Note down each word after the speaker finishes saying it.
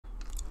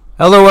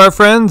Hello, our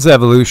friends,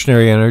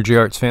 Evolutionary Energy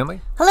Arts family.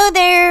 Hello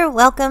there.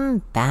 Welcome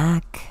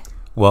back.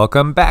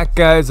 Welcome back,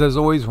 guys. As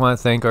always, want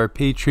to thank our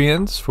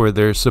Patreons for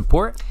their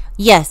support.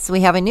 Yes,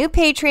 we have a new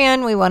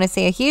Patreon. We want to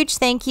say a huge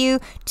thank you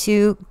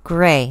to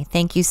Gray.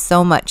 Thank you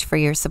so much for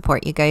your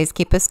support. You guys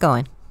keep us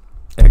going.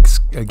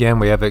 Again,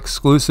 we have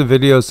exclusive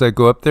videos that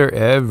go up there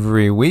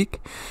every week.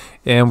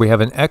 And we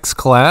have an X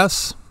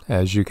class,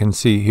 as you can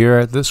see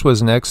here. This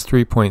was an X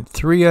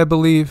 3.3, I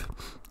believe.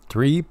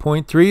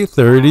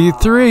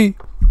 3.333.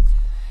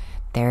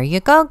 There you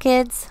go,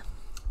 kids.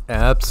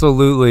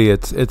 Absolutely.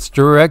 It's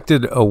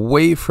directed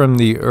away from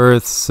the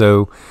Earth,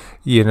 so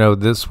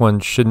this one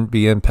shouldn't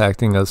be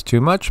impacting us too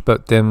much.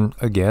 But then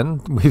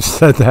again, we've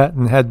said that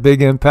and had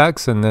big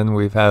impacts, and then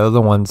we've had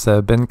other ones that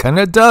have been kind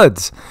of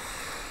duds.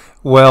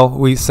 Well,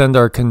 we send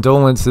our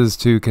condolences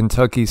to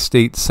Kentucky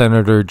State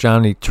Senator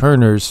Johnny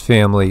Turner's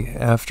family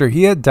after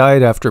he had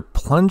died after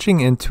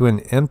plunging into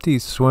an empty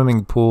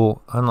swimming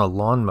pool on a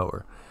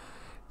lawnmower.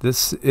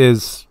 This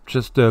is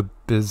just a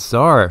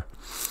bizarre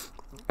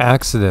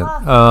accident.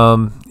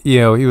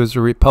 He was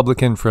a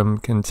Republican from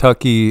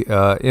Kentucky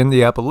in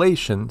the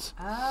Appalachians,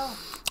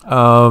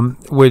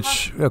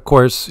 which, of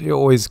course,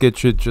 always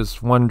gets you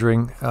just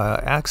wondering.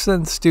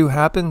 Accidents do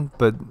happen,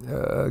 but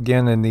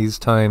again, in these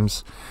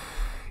times,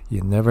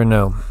 you never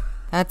know.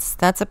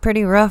 That's a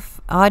pretty rough,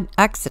 odd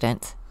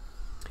accident.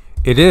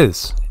 It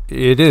is.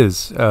 It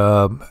is.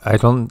 I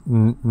don't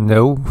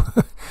know.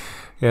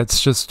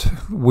 It's just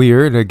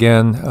weird.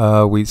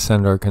 Again, we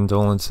send our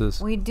condolences.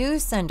 We do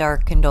send our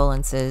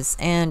condolences.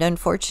 And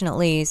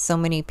unfortunately, so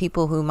many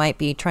people who might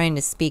be trying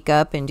to speak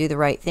up and do the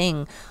right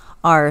thing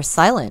are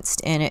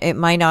silenced. And it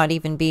might not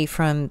even be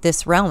from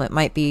this realm. It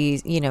might be,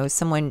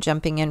 someone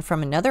jumping in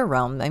from another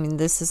realm. I mean,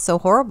 this is so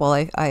horrible.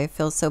 I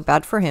feel so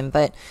bad for him.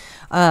 But,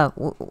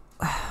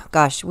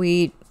 gosh,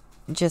 we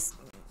just,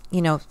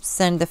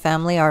 send the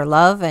family our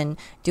love and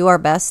do our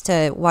best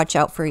to watch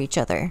out for each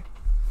other.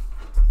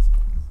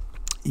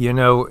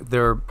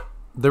 The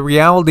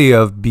reality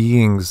of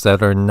beings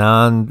that are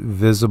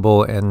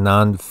non-visible and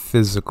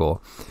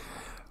non-physical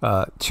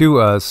to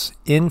us,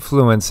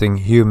 influencing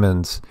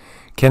humans,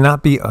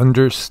 cannot be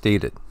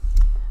understated.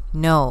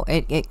 No,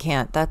 it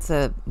can't. That's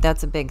a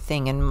big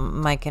thing. And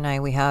Mike and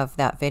I, we have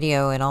that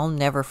video, and I'll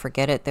never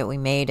forget it, that we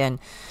made in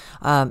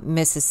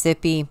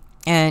Mississippi.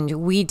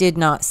 And we did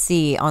not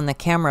see on the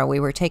camera. We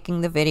were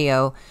taking the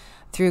video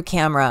through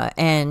camera,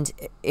 and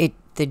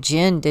the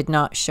jinn did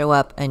not show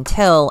up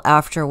until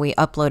after we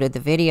uploaded the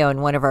video,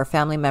 and one of our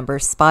family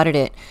members spotted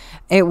it.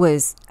 It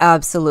was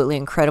absolutely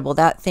incredible.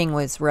 That thing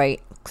was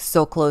right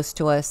so close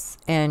to us,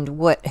 and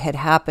what had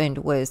happened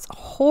was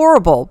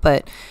horrible.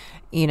 But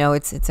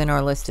it's in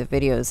our list of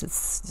videos.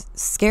 It's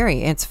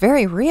scary. It's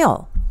very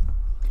real.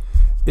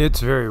 It's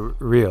very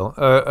real.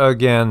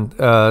 Again,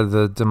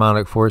 the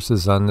demonic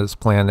forces on this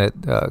planet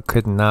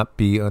could not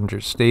be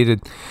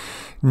understated.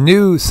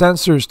 New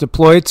sensors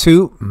deployed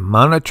to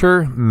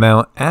monitor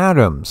Mount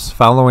Adams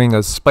following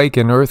a spike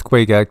in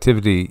earthquake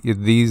activity.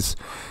 These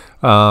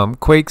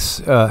quakes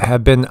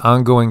have been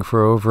ongoing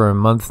for over a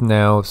month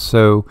now.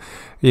 So,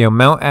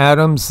 Mount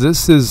Adams,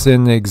 this is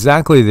in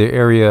exactly the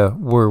area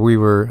where we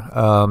were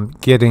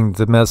getting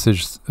the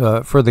message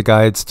for the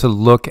guides to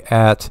look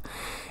at.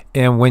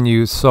 And when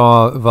you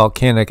saw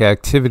volcanic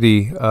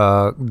activity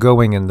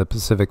going in the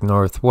Pacific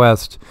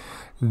Northwest,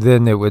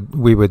 then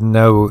we would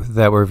know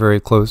that we're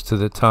very close to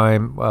the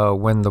time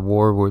when the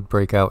war would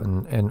break out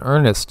in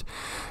earnest.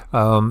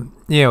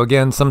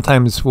 Again,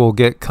 sometimes we'll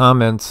get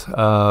comments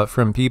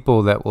from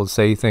people that will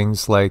say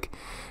things like,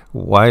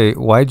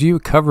 why do you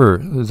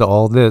cover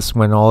all this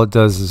when all it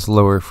does is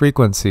lower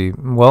frequency?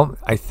 Well,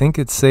 I think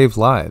it saved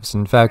lives.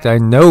 In fact, I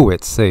know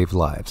it saved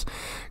lives.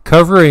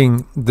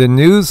 Covering the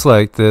news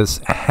like this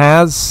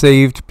has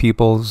saved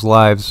people's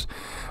lives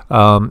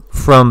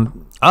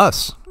from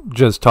us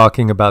just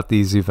talking about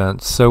these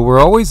events. So we're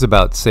always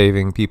about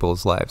saving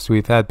people's lives.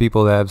 We've had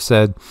people that have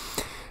said,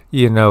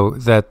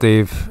 that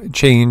they've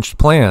changed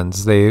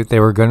plans. They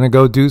were going to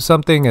go do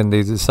something and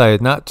they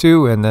decided not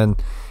to, and then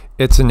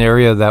it's an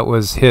area that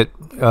was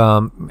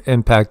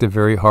impacted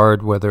very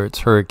hard, whether it's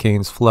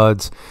hurricanes,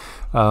 floods,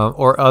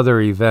 or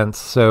other events.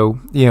 So,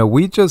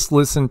 we just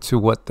listen to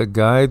what the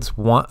guides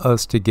want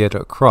us to get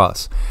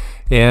across.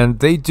 And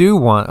they do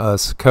want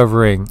us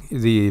covering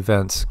the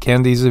events.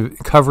 Can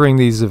covering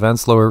these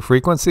events lower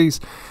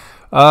frequencies?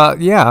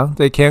 Yeah,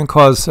 they can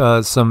cause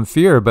some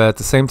fear, but at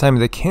the same time,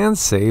 they can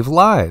save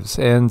lives.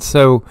 And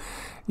so,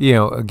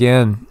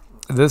 again,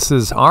 this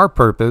is our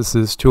purpose,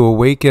 is to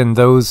awaken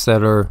those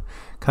that are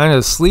kind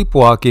of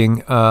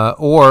sleepwalking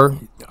or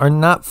are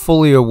not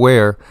fully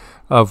aware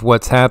of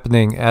what's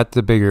happening at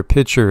the bigger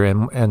picture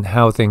and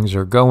how things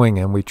are going.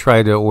 And we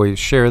try to always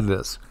share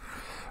this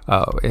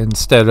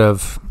instead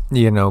of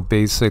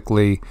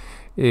basically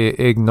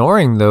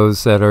ignoring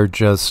those that are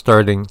just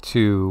starting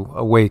to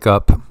wake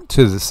up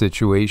to the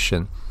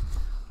situation.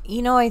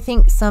 I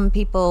think some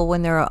people,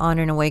 when they're on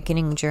an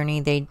awakening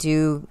journey, they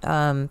do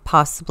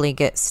possibly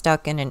get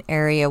stuck in an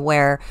area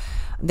where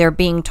they're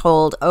being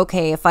told,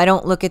 okay, if I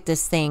don't look at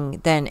this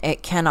thing, then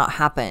it cannot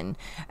happen.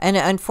 And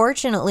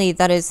unfortunately,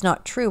 that is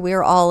not true.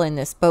 We're all in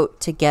this boat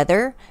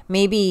together.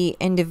 Maybe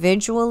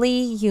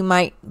individually, you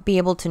might be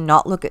able to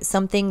not look at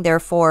something.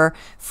 Therefore,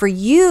 for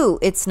you,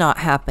 it's not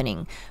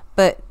happening.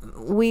 But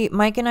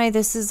Mike and I,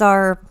 this is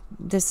our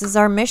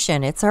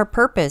mission. It's our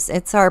purpose.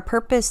 It's our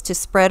purpose to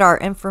spread our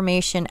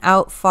information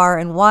out far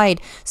and wide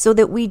so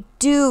that we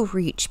do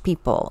reach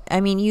people. I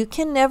mean, you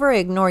can never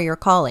ignore your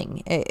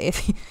calling.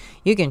 If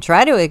you can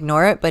try to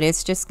ignore it, but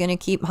it's just going to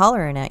keep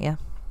hollering at you.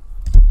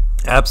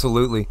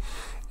 Absolutely.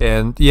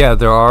 And yeah,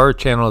 there are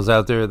channels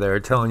out there that are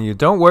telling you,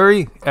 don't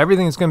worry,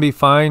 everything's going to be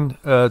fine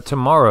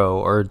tomorrow,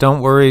 or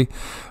don't worry,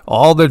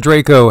 all the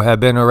Draco have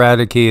been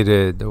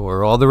eradicated,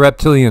 or all the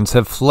reptilians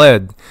have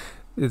fled.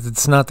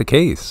 It's not the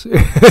case.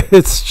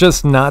 It's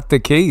just not the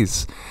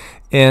case.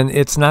 And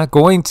it's not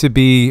going to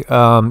be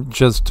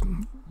just,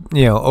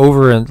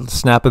 over a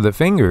snap of the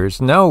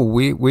fingers. No,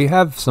 we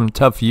have some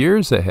tough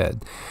years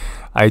ahead.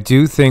 I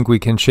do think we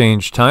can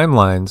change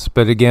timelines,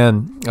 but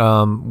again,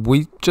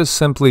 we just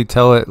simply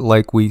tell it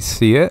like we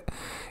see it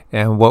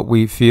and what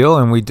we feel,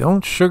 and we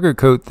don't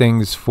sugarcoat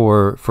things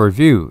for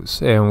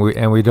views, and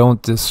we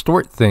don't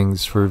distort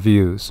things for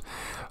views.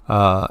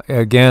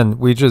 Again,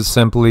 we just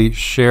simply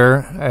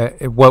share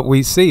what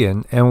we see,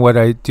 and what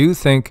I do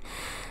think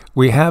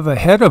we have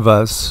ahead of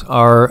us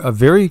are a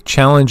very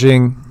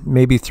challenging,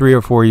 maybe 3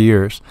 or 4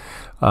 years,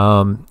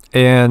 and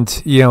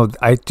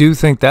I do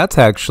think that's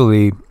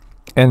actually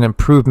an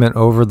improvement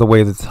over the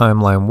way the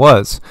timeline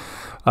was.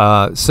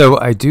 So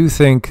I do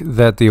think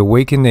that the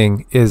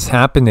awakening is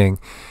happening,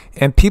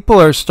 and people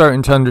are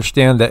starting to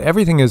understand that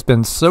everything has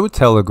been so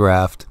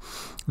telegraphed.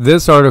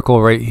 This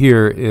article right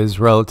here is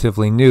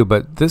relatively new,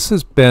 but this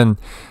has been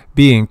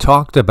being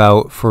talked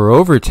about for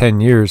over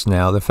 10 years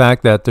now. The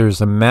fact that there's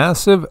a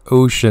massive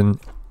ocean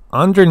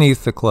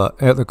underneath the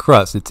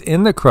crust. It's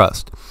in the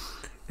crust.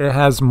 It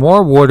has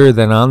more water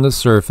than on the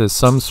surface.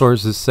 Some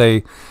sources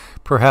say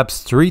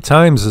perhaps 3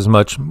 times as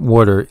much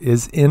water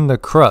is in the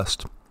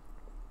crust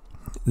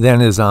than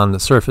is on the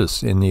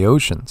surface in the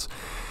oceans.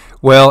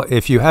 Well,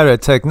 if you had a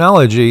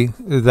technology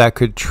that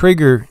could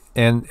trigger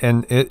and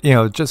it,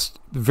 just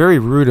very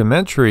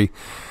rudimentary,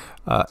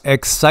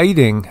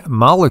 exciting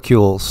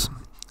molecules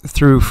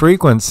through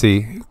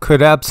frequency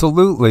could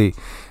absolutely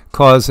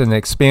cause an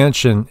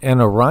expansion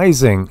and a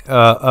rising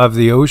of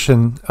the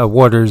ocean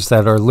waters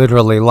that are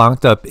literally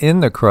locked up in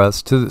the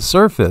crust to the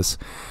surface,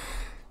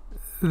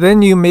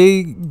 then you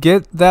may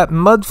get that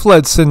mud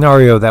flood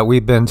scenario that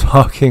we've been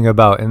talking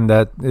about, and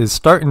that is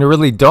starting to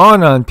really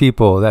dawn on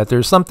people that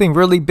there's something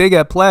really big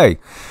at play.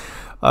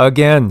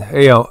 Again,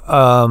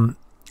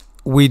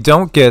 we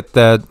don't get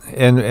that,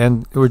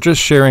 and we're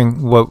just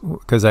sharing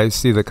because I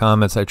see the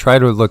comments. I try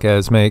to look at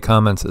as many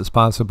comments as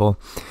possible.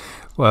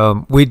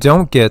 We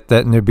don't get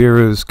that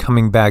Nibiru's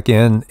coming back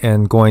in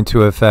and going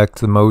to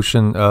affect the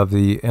motion of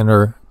the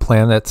inner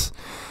planets.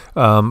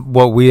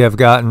 What we have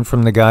gotten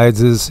from the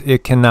guides is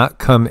it cannot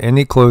come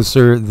any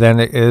closer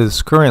than it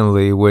is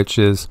currently, which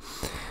is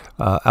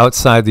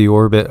outside the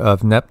orbit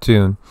of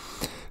Neptune.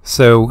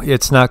 So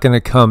it's not going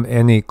to come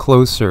any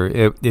closer.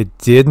 It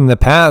did in the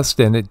past,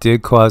 and it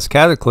did cause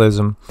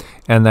cataclysm,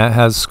 and that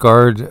has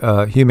scarred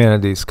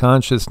humanity's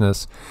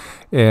consciousness.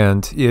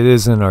 And it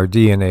is in our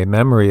DNA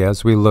memory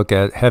as we look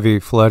at heavy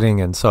flooding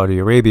in Saudi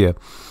Arabia.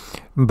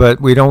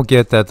 But we don't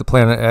get that the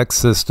Planet X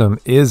system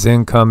is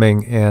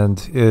incoming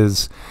and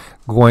is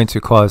going to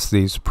cause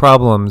these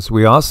problems.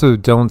 We also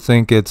don't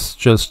think it's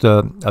just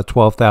a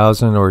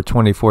 12,000 or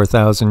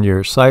 24,000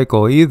 year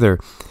cycle either.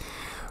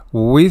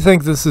 We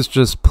think this is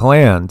just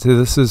planned.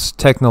 This is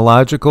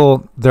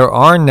technological. There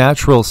are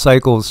natural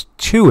cycles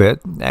to it,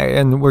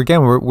 and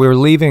we're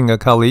leaving a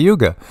Kali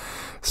Yuga.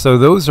 So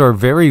those are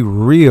very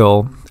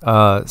real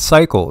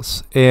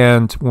cycles.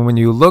 And when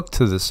you look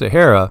to the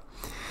Sahara,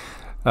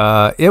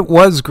 it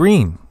was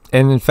green.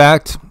 And in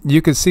fact,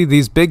 you could see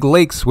these big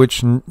lakes,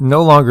 which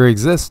no longer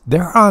exist.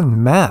 They're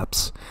on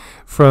maps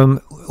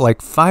from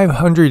like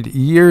 500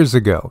 years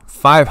ago.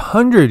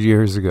 500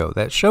 years ago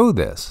that show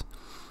this.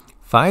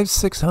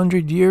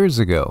 600 years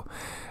ago.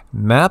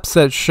 Maps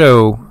that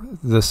show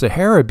the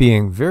Sahara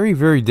being very,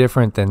 very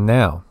different than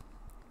now.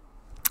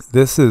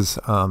 This is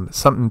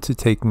something to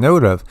take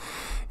note of.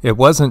 It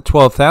wasn't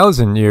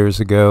 12,000 years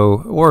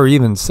ago or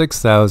even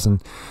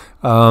 6,000.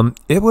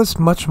 It was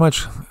much,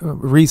 much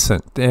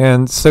recent.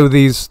 And so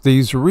these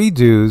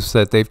redos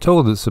that they've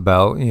told us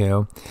about,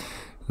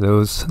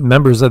 those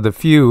members of the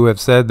few have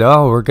said,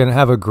 oh, we're going to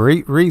have a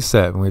great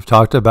reset. And we've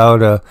talked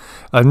about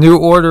a new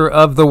order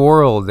of the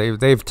world.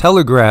 They've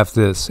telegraphed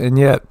this. And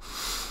yet,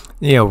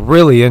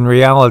 really in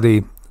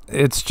reality,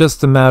 it's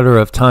just a matter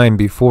of time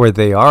before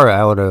they are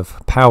out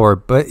of power.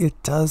 But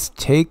it does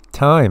take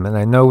time. And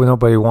I know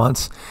nobody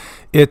wants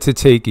it to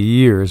take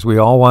years. We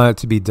all want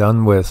it to be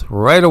done with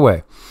right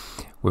away.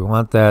 We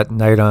want that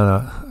knight on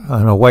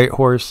a white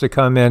horse to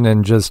come in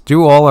and just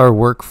do all our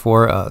work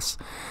for us.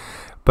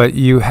 But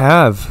you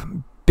have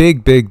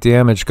big, big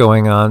damage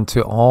going on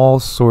to all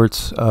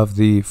sorts of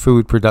the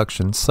food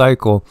production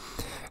cycle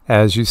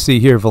As you see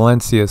here,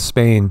 Valencia,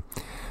 Spain,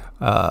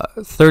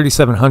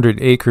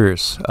 3,700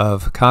 acres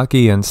of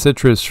kaki and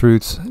citrus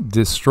fruits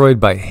destroyed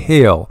by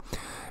hail.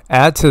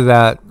 Add to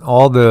that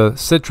all the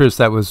citrus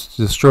that was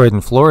destroyed in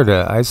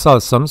Florida. I saw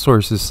some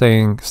sources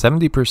saying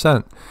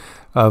 70%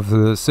 of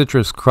the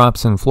citrus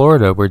crops in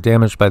Florida were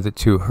damaged by the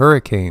 2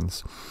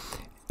 hurricanes.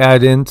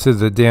 Add into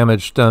the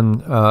damage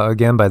done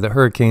again by the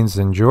hurricanes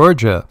in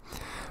Georgia.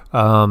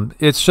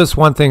 It's just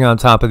one thing on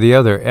top of the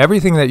other.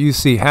 Everything that you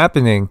see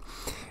happening,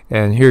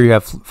 and here you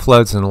have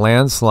floods and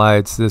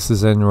landslides. This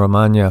is in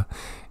Romagna,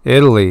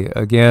 Italy.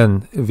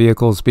 Again,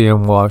 vehicles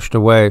being washed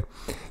away.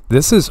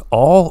 This is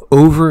all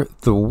over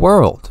the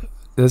world.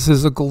 This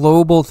is a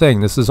global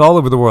thing. This is all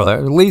over the world,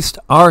 at least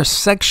our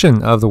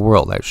section of the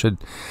world. I should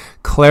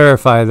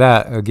clarify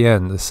that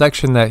again. The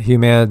section that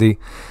humanity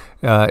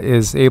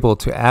is able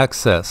to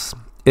access.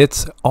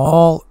 It's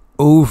all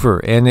over,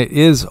 and it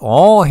is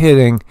all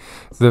hitting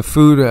the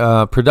food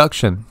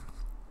production.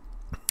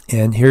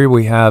 And here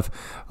we have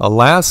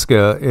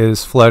Alaska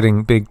is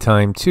flooding big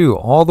time too,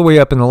 all the way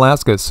up in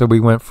Alaska. So we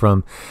went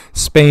from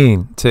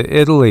Spain to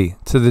Italy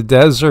to the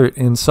desert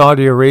in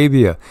Saudi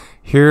Arabia.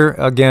 Here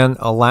again,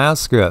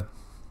 Alaska.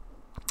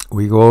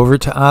 We go over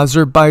to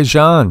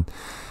Azerbaijan.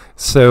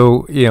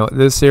 So, you know,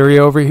 this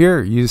area over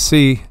here, you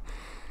see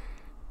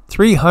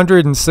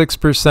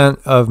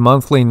 306% of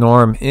monthly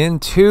norm in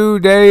 2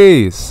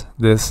 days.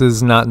 This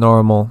is not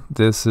normal.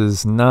 This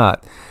is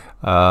not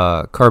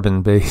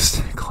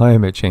carbon-based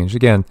climate change.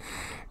 Again,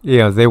 you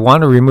know, they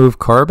want to remove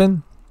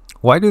carbon.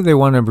 Why do they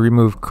want to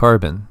remove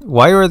carbon?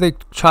 Why are they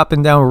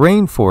chopping down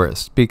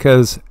rainforests?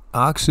 Because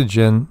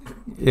oxygen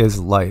is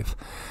life.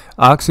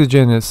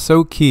 Oxygen is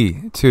so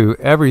key to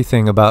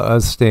everything about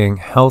us staying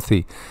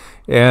healthy.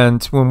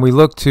 And when we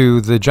look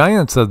to the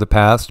giants of the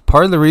past,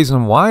 part of the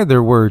reason why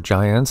there were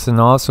giants and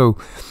also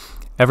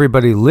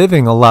everybody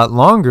living a lot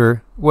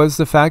longer was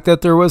the fact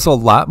that there was a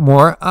lot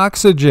more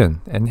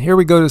oxygen. And here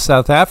we go to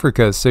South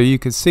Africa, so you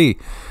can see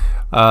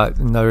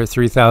another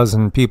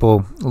 3,000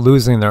 people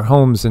losing their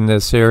homes in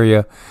this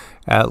area,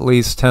 at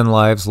least 10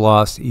 lives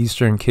lost.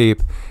 Eastern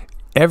Cape,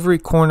 every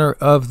corner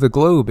of the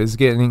globe is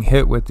getting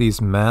hit with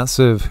these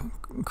massive,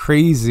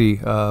 crazy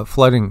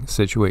flooding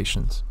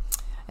situations.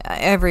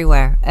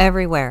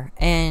 Everywhere,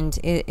 and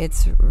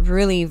it's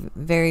really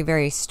very,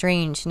 very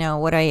strange. Now,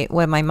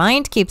 what my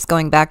mind keeps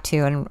going back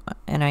to,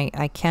 and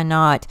I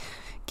cannot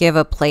give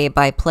a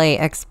play-by-play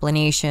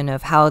explanation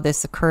of how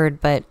this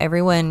occurred, but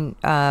everyone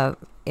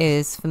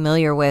is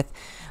familiar with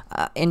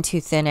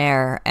Into Thin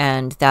Air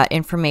and that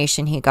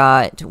information he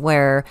got,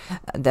 where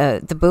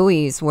the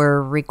buoys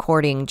were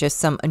recording just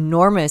some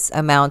enormous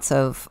amounts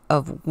of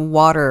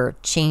water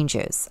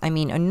changes. I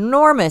mean,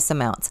 enormous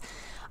amounts.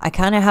 I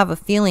kind of have a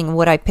feeling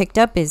what I picked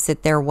up is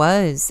that there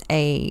was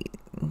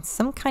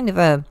some kind of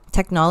a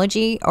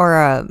technology or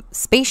a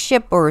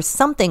spaceship or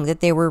something that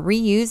they were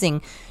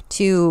reusing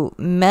to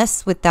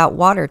mess with that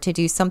water, to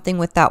do something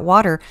with that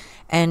water.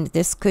 And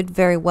this could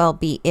very well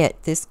be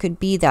it. This could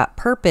be that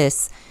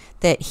purpose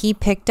that he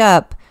picked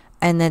up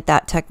and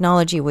that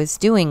technology was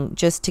doing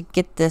just to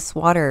get this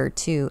water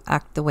to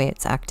act the way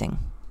it's acting.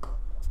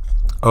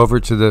 Over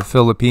to the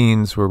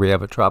Philippines, where we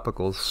have a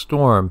tropical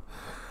storm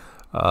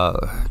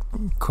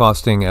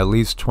costing at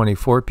least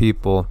 24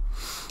 people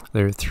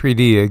their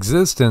 3D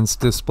existence,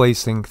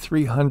 displacing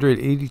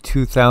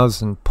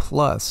 382,000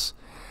 plus.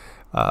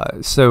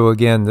 So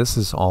again, this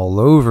is all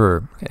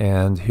over,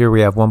 and here we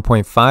have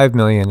 1.5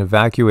 million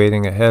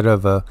evacuating ahead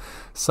of a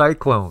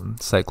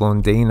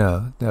Cyclone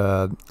Dana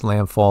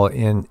landfall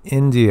in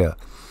India.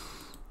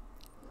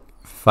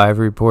 5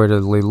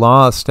 reportedly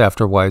lost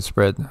after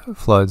widespread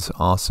floods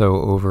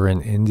also over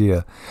in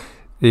India.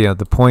 You know,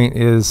 the point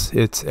is,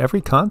 it's every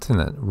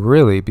continent,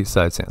 really,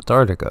 besides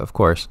Antarctica, of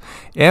course.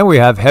 And we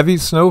have heavy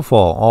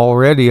snowfall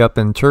already up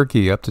in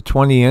Turkey, up to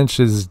 20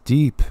 inches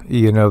deep.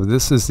 You know,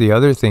 this is the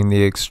other thing,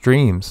 the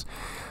extremes.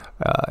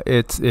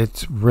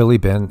 It's really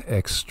been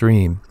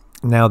extreme.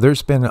 Now,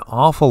 there's been an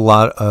awful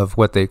lot of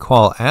what they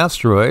call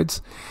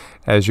asteroids,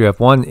 as you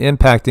have one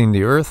impacting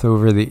the Earth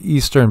over the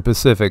eastern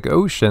Pacific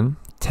Ocean,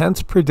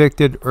 10th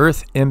predicted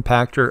Earth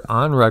impactor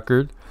on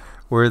record,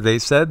 where they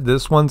said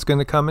this one's going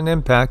to come and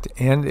impact,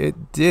 and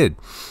it did.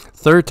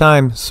 3rd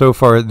time so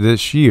far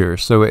this year,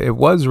 so it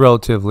was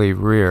relatively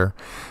rare.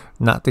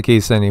 Not the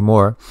case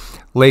anymore.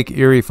 Lake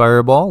Erie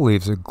fireball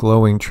leaves a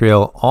glowing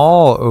trail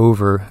all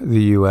over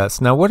the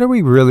U.S. Now, what are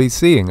we really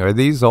seeing? Are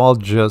these all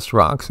just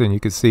rocks? And you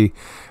can see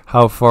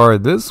how far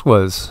this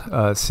was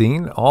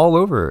seen all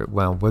over.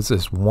 Well, was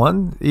this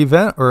one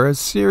event or a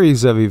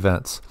series of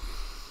events?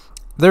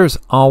 There's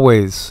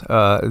always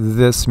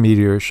this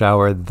meteor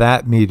shower,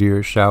 that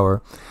meteor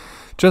shower.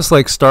 Just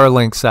like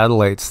Starlink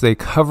satellites, they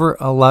cover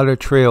a lot of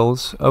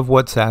trails of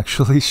what's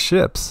actually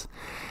ships.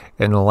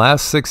 In the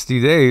last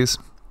 60 days,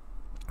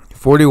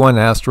 41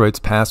 asteroids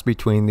passed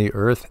between the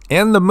Earth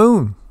and the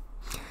Moon.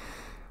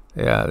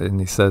 Yeah,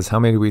 and he says, how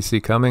many do we see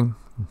coming?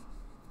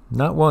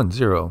 Not 1,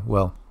 0.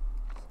 Well,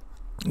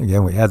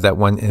 again, we had that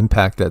one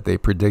impact that they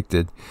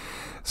predicted.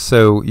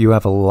 So you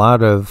have a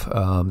lot of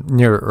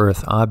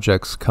near-Earth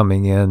objects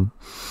coming in.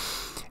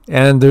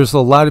 And there's a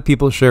lot of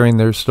people sharing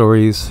their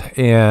stories.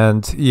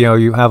 And,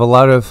 you have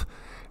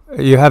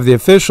the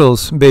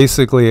officials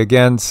basically,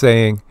 again,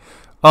 saying,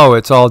 oh,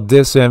 it's all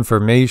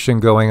disinformation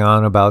going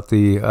on about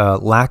the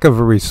lack of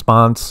a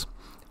response,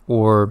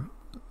 or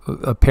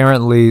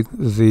apparently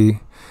the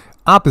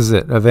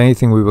opposite of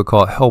anything we would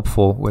call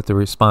helpful with the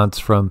response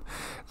from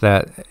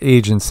that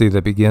agency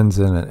that begins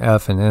in an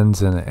F and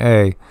ends in an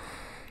A.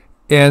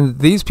 And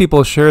these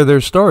people share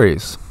their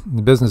stories.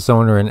 The business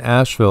owner in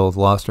Asheville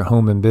lost her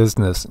home and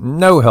business.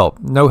 No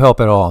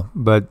help at all,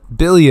 but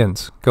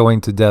billions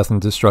going to death and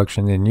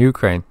destruction in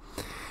Ukraine.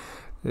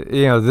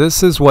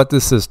 This is what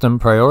the system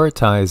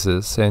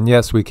prioritizes. And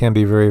yes, we can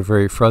be very,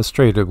 very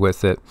frustrated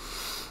with it.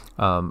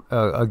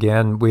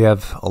 Again, we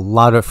have a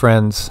lot of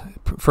friends,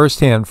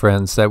 firsthand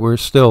friends, that we're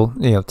still,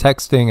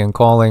 texting and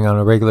calling on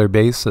a regular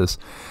basis.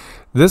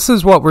 This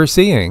is what we're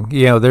seeing.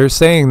 They're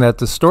saying that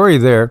the story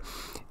there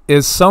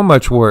is so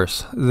much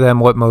worse than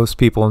what most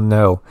people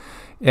know.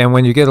 And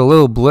when you get a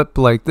little blip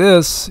like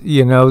this,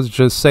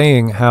 just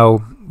saying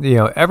how,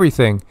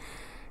 everything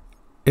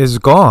is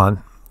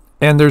gone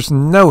and there's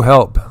no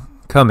help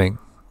coming.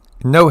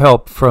 No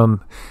help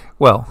from,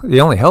 the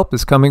only help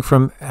is coming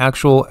from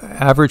actual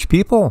average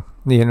people,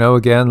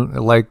 again,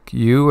 like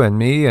you and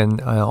me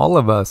and all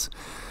of us.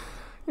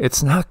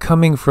 It's not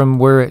coming from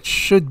where it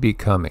should be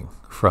coming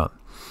from.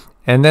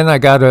 And then I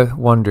gotta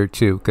wonder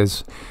too,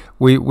 because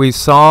we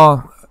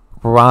saw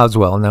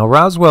Roswell. Now,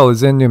 Roswell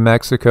is in New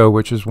Mexico,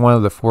 which is one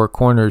of the Four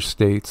Corners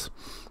states.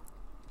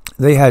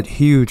 They had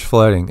huge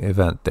flooding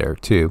event there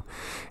too.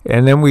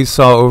 And then we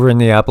saw over in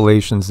the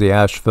Appalachians, the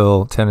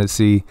Asheville,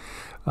 Tennessee,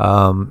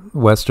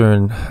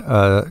 Western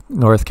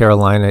North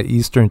Carolina,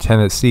 Eastern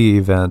Tennessee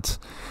events.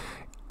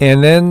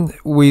 And then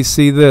we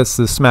see the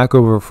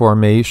Smackover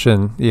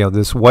Formation,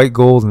 this white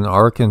gold in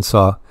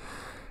Arkansas.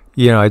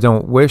 I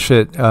don't wish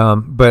it,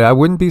 but I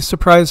wouldn't be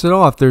surprised at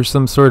all if there's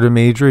some sort of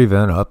major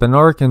event up in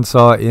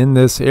Arkansas in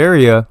this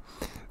area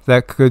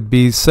that could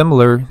be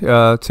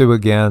similar to,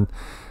 again,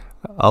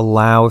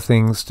 allow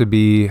things to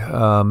be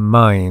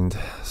mined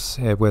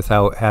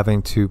without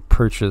having to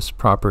purchase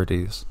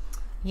properties.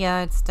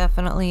 Yeah, it's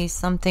definitely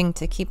something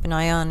to keep an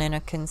eye on and a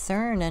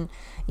concern. And,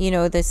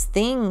 this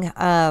thing,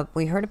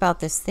 we heard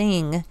about this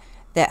thing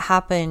that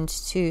happened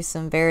to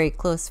some very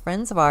close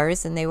friends of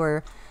ours, and they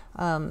were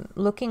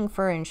looking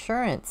for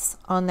insurance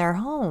on their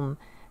home.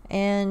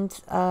 And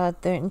the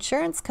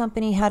insurance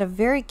company had a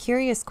very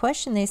curious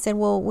question. They said,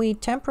 well, we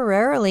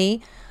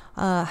temporarily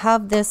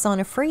have this on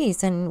a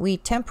freeze, and we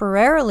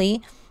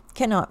temporarily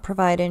cannot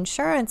provide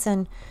insurance.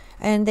 And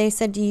they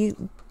said,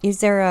 is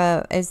there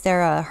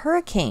a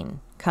hurricane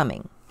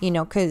coming?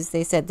 Because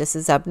they said this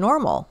is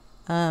abnormal.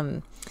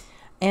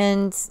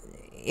 And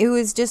it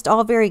was just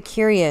all very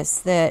curious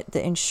that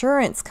the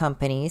insurance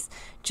companies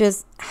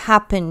just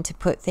happened to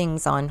put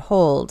things on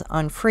hold,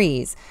 on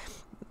freeze.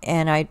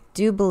 And I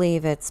do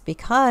believe it's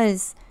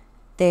because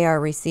they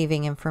are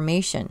receiving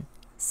information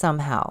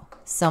somehow,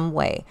 some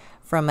way,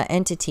 from an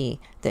entity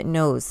that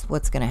knows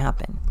what's going to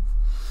happen.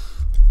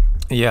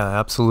 Yeah,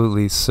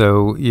 absolutely.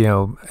 So,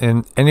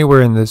 and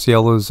anywhere in this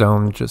yellow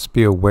zone, just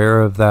be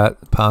aware of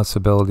that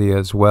possibility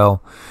as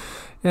well.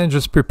 And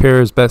just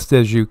prepare as best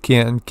as you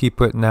can. Keep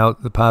putting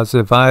out the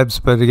positive vibes,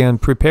 but again,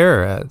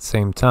 prepare at the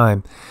same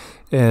time.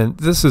 And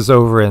this is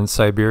over in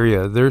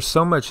Siberia. There's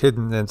so much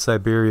hidden in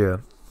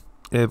Siberia.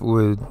 It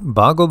would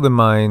boggle the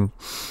mind.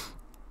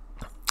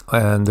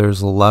 And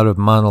there's a lot of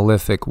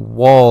monolithic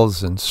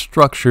walls and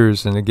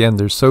structures. And again,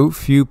 there's so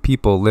few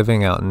people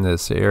living out in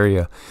this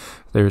area.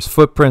 There's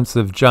footprints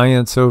of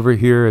giants over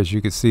here. As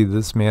you can see,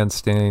 this man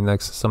standing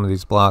next to some of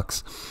these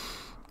blocks.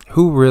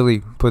 Who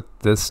really put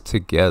this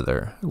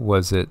together?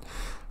 Was it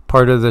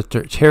part of the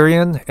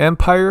Tartarian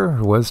Empire?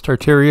 Or was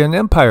Tartarian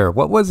Empire?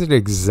 What was it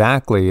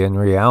exactly in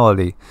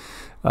reality?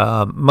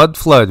 Mud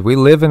flood. We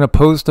live in a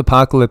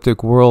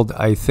post-apocalyptic world.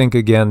 I think,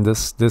 again,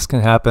 this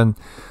can happen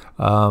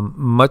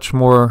much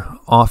more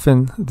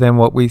often than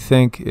what we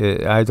think.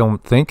 I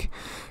don't think.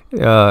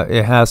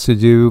 It has to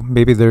do,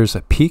 maybe there's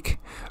a peak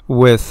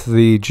with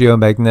the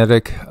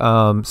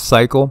geomagnetic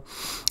cycle.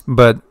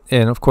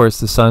 And of course,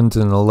 the sun's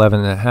an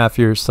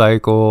 11.5-year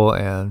cycle.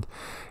 And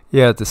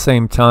yeah, at the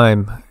same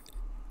time,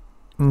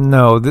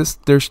 no,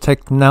 there's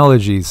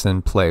technologies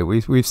in play.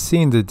 We've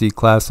seen the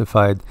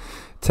declassified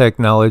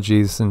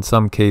technologies in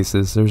some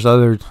cases. There's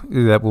other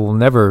that we'll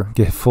never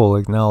get full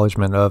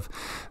acknowledgement of.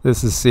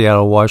 This is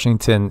Seattle,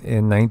 Washington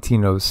in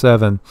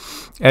 1907.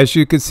 As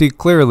you can see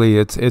clearly,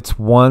 it's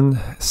one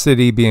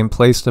city being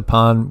placed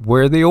upon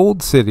where the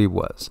old city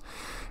was.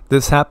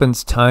 This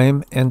happens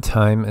time and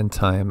time and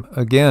time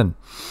again.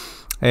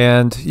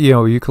 And,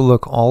 you can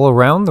look all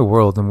around the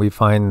world and we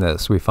find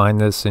this. We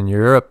find this in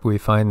Europe. We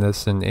find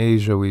this in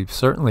Asia. We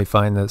certainly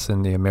find this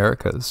in the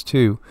Americas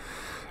too.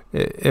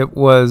 It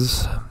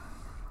was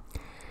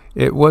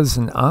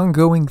an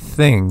ongoing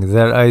thing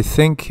that I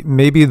think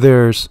maybe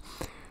there's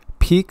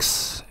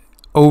peaks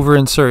over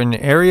in certain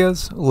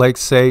areas, like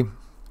say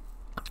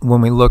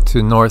when we look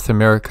to North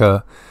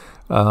America,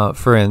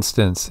 For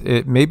instance,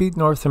 maybe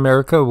North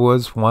America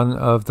was one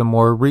of the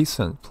more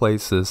recent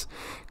places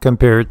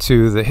compared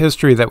to the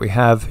history that we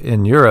have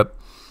in Europe.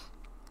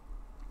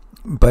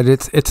 But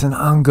it's an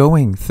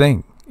ongoing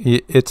thing.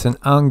 It's an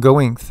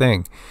ongoing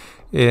thing.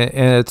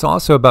 And it's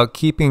also about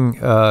keeping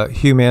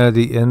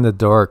humanity in the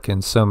dark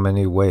in so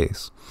many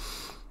ways.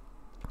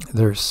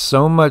 There's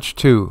so much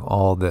to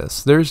all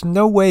this. There's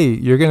no way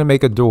you're going to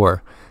make a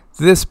door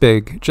this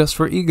big just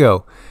for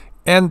ego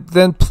and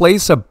then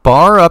place a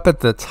bar up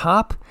at the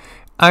top.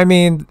 I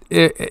mean,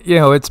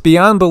 it's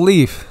beyond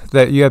belief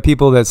that you have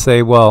people that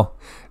say, well,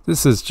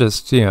 this is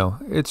just,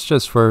 it's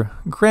just for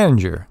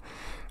grandeur.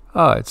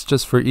 Oh, it's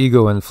just for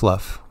ego and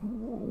fluff.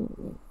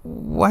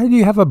 Why do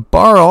you have a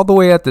bar all the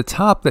way at the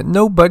top that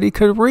nobody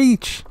could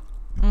reach?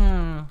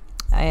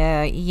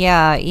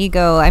 Yeah,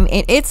 ego. I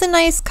mean, it's a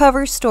nice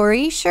cover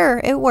story.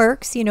 Sure, it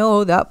works.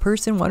 That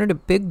person wanted a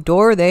big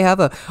door. They have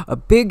a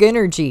big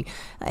energy.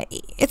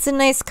 It's a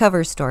nice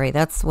cover story.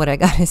 That's what I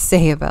got to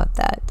say about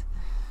that.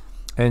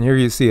 And here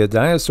you see a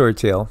dinosaur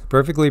tail,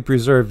 perfectly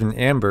preserved in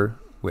amber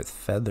with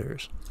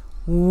feathers.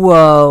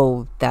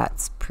 Whoa,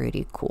 that's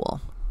pretty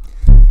cool.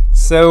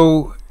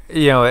 So,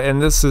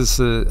 and this is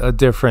a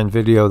different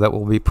video that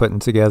we'll be putting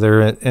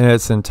together in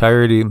its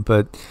entirety,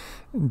 but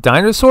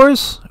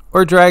dinosaurs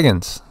or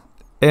dragons?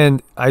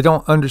 And I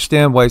don't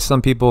understand why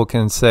some people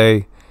can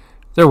say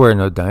there were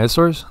no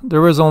dinosaurs,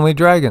 there was only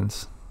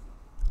dragons.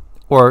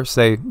 Or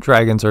say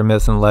dragons are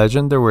myth and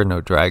legend, there were no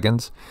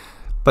dragons,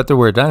 but there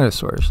were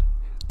dinosaurs.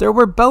 There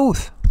were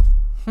both.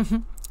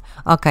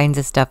 All kinds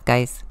of stuff,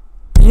 guys.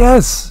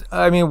 Yes.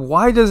 I mean,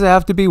 why does it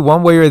have to be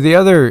one way or the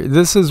other?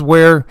 This is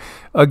where,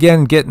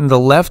 again, getting the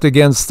left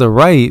against the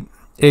right,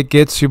 it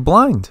gets you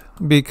blind.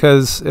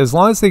 Because as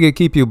long as they could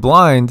keep you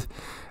blind,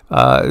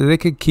 they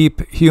could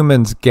keep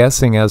humans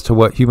guessing as to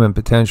what human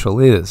potential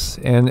is.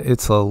 And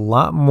it's a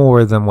lot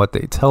more than what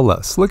they tell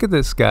us. Look at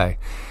this guy.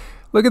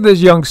 Look at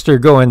this youngster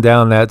going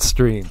down that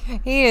stream.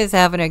 He is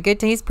having a good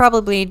time. He's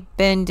probably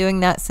been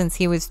doing that since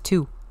he was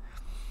 2.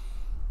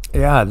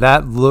 Yeah,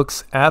 that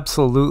looks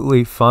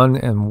absolutely fun.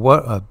 And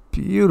what a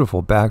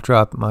beautiful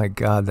backdrop. My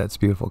God, that's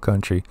beautiful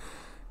country.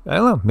 I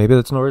don't know. Maybe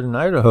that's northern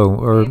Idaho.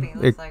 Or Maybe,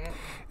 looks like it.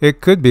 It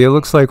could be. It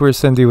looks like where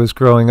Cindy was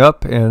growing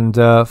up and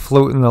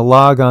floating a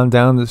log on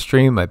down the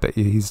stream. I bet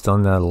you he's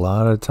done that a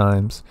lot of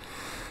times.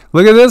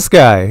 Look at this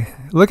guy.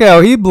 Look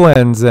how he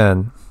blends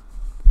in.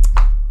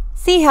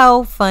 See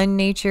how fun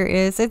nature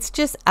is? It's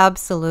just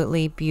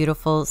absolutely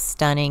beautiful,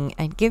 stunning.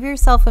 And give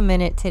yourself a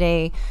minute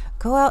today.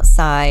 Go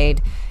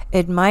outside,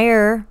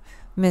 admire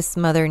Miss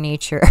Mother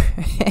Nature,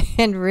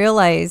 and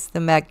realize the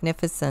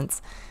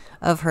magnificence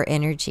of her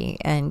energy,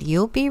 and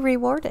you'll be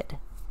rewarded.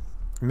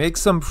 Make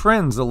some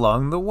friends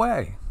along the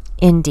way.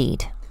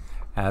 Indeed.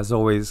 As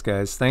always,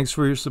 guys, thanks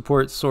for your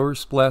support.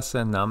 Source bless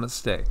and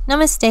namaste.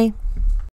 Namaste.